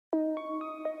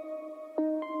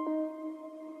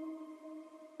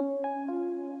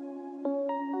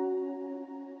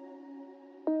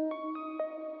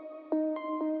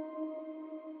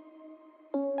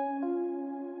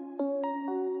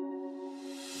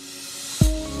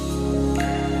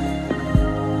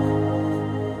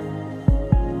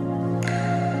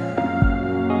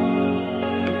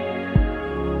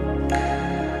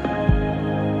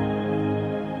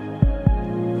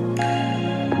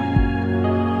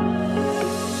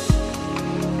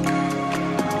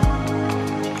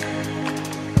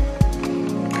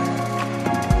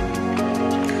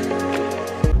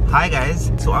Hi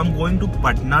guys, so I'm going to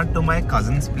Patna to my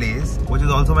cousin's place, which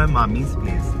is also my mommy's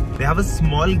place. They have a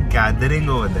small gathering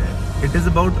over there. It is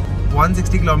about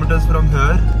 160 kilometers from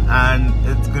here and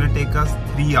it's gonna take us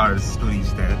 3 hours to reach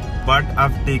there. But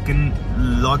I've taken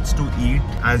lots to eat,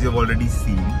 as you've already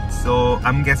seen. So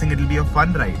I'm guessing it'll be a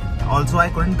fun ride. Also, I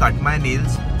couldn't cut my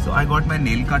nails, so I got my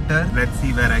nail cutter. Let's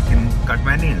see where I can cut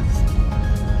my nails.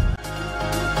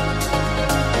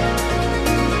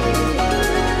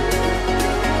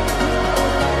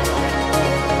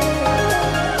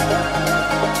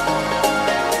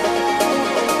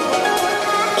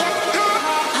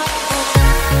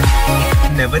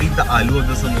 Never eat the aloo of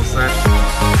the samosa.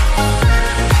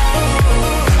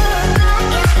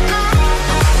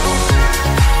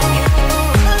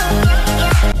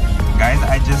 Guys,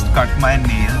 I just cut my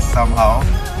nails somehow.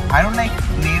 I don't like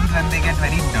nails when they get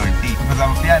very dirty because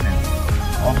I'm a pianist,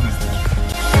 obviously.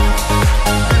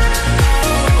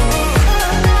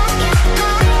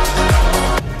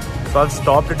 So I've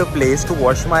stopped at a place to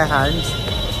wash my hands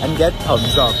and get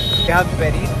thumbs up. They have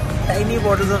very tiny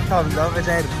bottles of thumbs up, which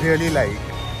I really like.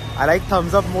 I like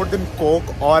thumbs up more than Coke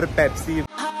or Pepsi.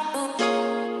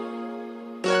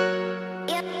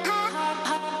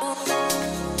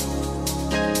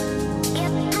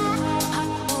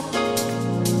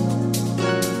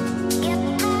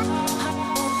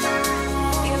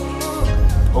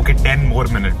 Okay, 10 more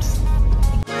minutes.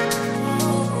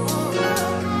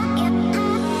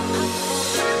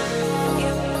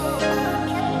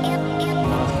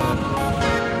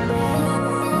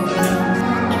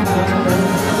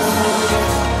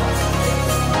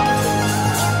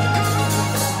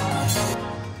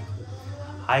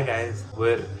 Hi guys,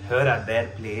 we're here at their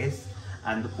place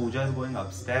and the puja is going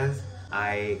upstairs.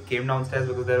 I came downstairs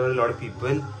because there were a lot of people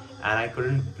and I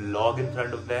couldn't vlog in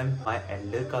front of them. My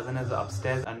elder cousin is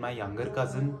upstairs and my younger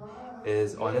cousin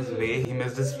is on his way. He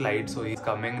missed his flight, so he's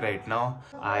coming right now.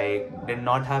 I did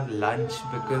not have lunch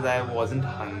because I wasn't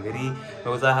hungry,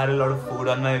 because I had a lot of food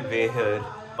on my way here.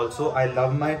 Also, I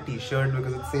love my t-shirt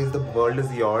because it says the world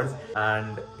is yours,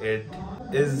 and it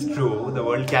is true. The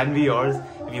world can be yours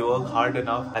if you work hard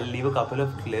enough. I'll leave a couple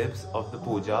of clips of the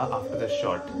puja after the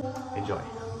shot. Enjoy.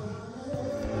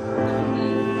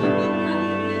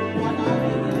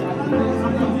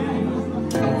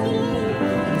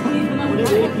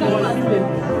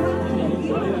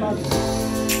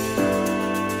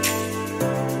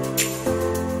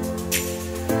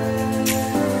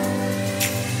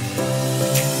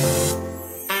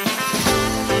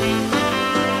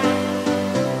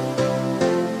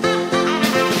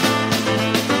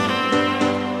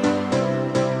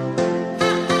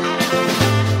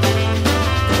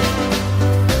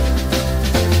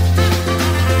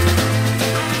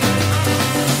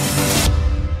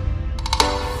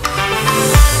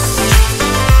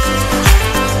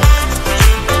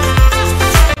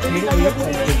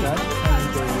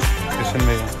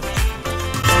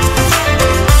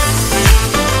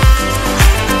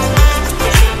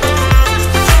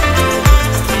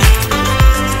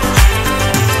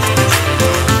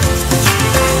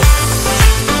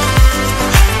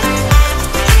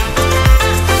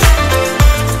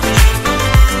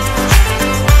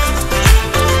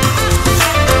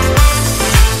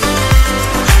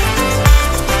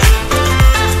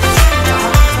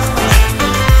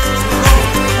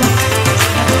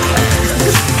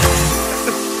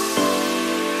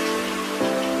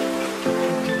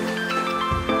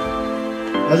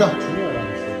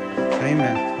 नहीं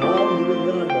मैं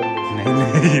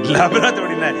नहीं लाबरा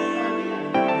थोड़ी ना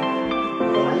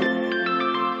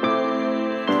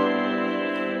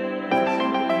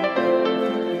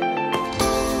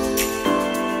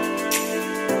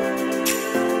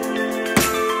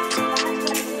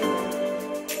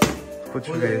कुछ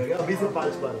भी अभी से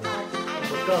 5 बार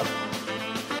पक्का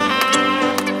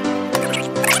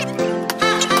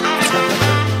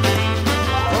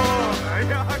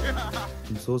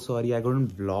so sorry I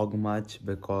couldn't vlog much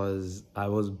because I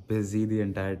was busy the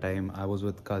entire time. I was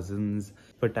with cousins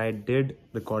but I did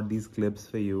record these clips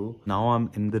for you. Now I'm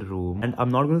in the room and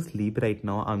I'm not gonna sleep right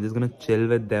now. I'm just gonna chill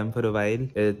with them for a while.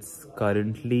 It's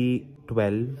currently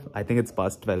 12. I think it's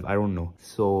past 12. I don't know.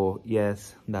 So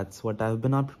yes, that's what I've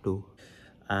been up to.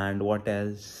 And what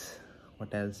else?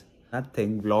 What else?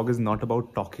 Nothing. Vlog is not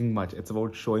about talking much. It's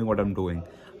about showing what I'm doing.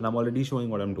 And I'm already showing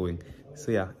what I'm doing.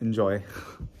 So yeah, enjoy.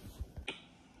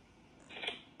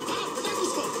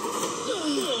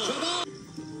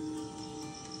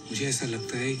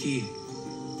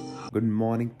 Good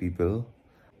morning, people.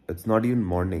 It's not even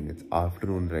morning, it's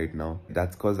afternoon right now.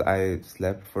 That's because I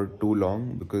slept for too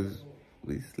long because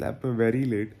we slept very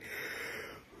late.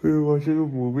 We were watching a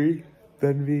movie,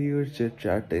 then we were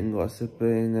chit-chatting,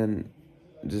 gossiping and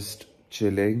just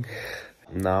chilling.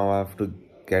 Now I have to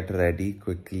get ready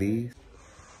quickly.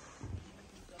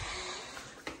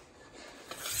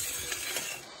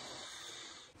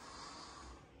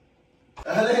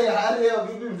 अरे यार ये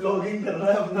अभी भी blogging कर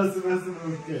रहा है अपना सुबह सुबह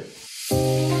उठ के।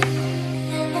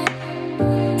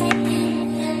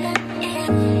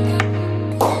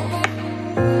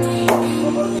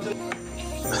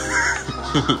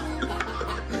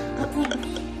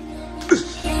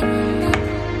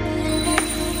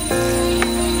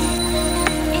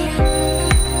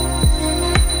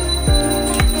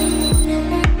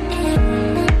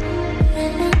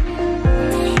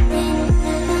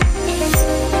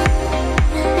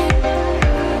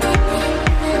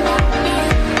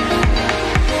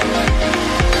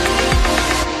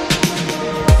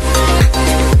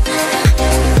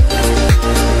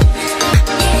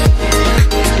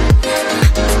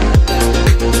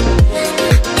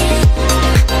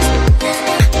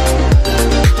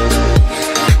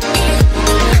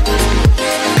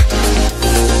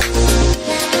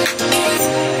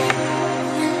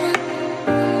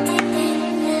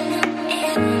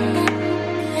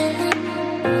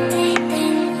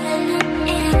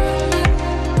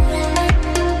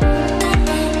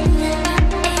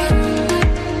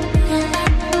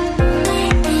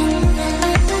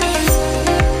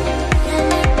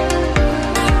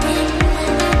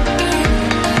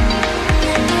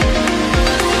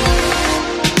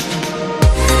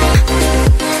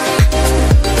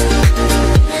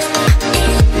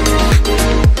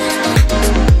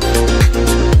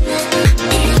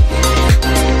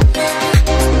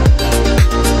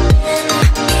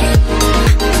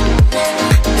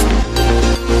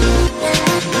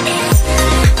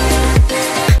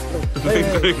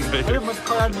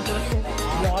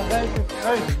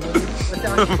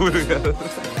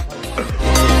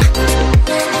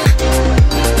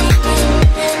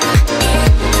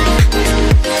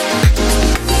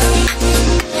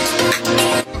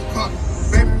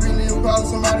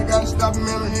 Somebody gotta stop him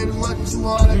and hit him with too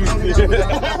hard.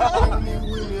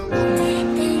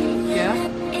 Yeah.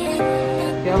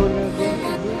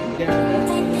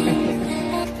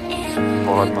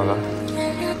 बहुत मजा।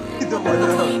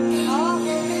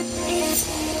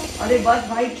 अरे बस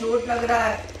भाई चोट लग रहा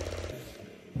है।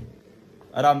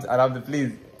 आराम से प्लीज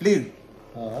प्लीज।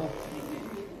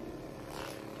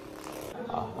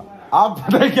 आप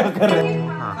पता है क्या कर रहे हैं?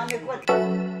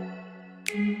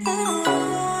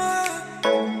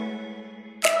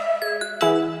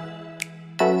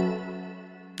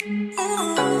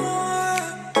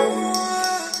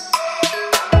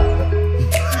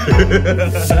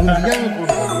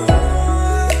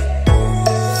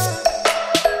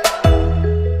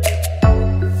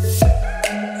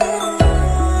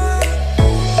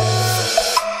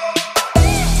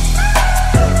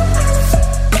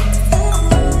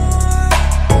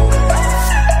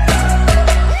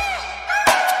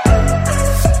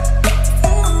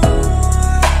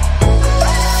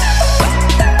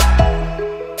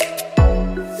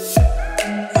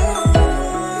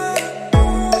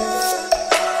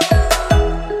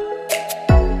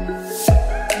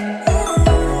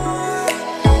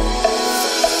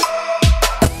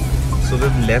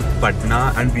 Left Patna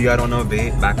and we are on our way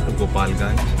back to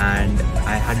Gopalganj, and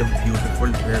I had a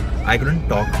beautiful trip. I couldn't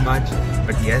talk much,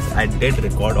 but yes, I did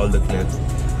record all the clips.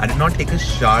 I did not take a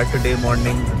shower today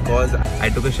morning because I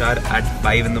took a shower at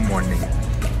 5 in the morning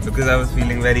because I was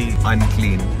feeling very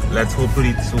unclean. Let's hope to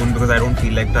reach soon because I don't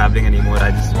feel like traveling anymore.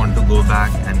 I just want to go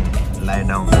back and lie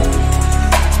down.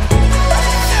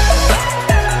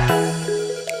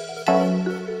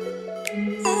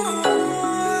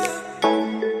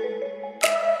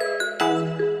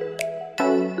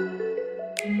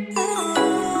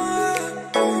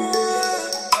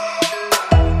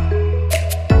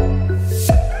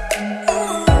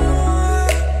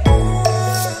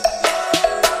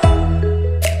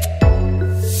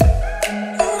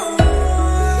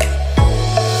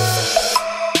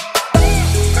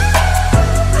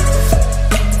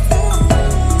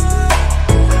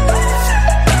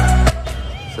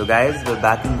 So guys, we're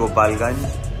back in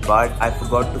Gopalganj, but I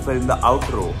forgot to film the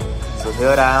outro. So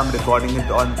here I am recording it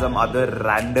on some other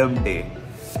random day.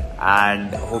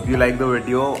 And hope you like the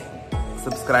video.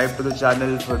 Subscribe to the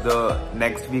channel for the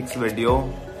next week's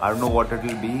video. I don't know what it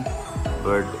will be,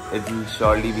 but it will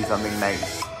surely be something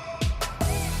nice.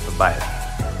 So bye.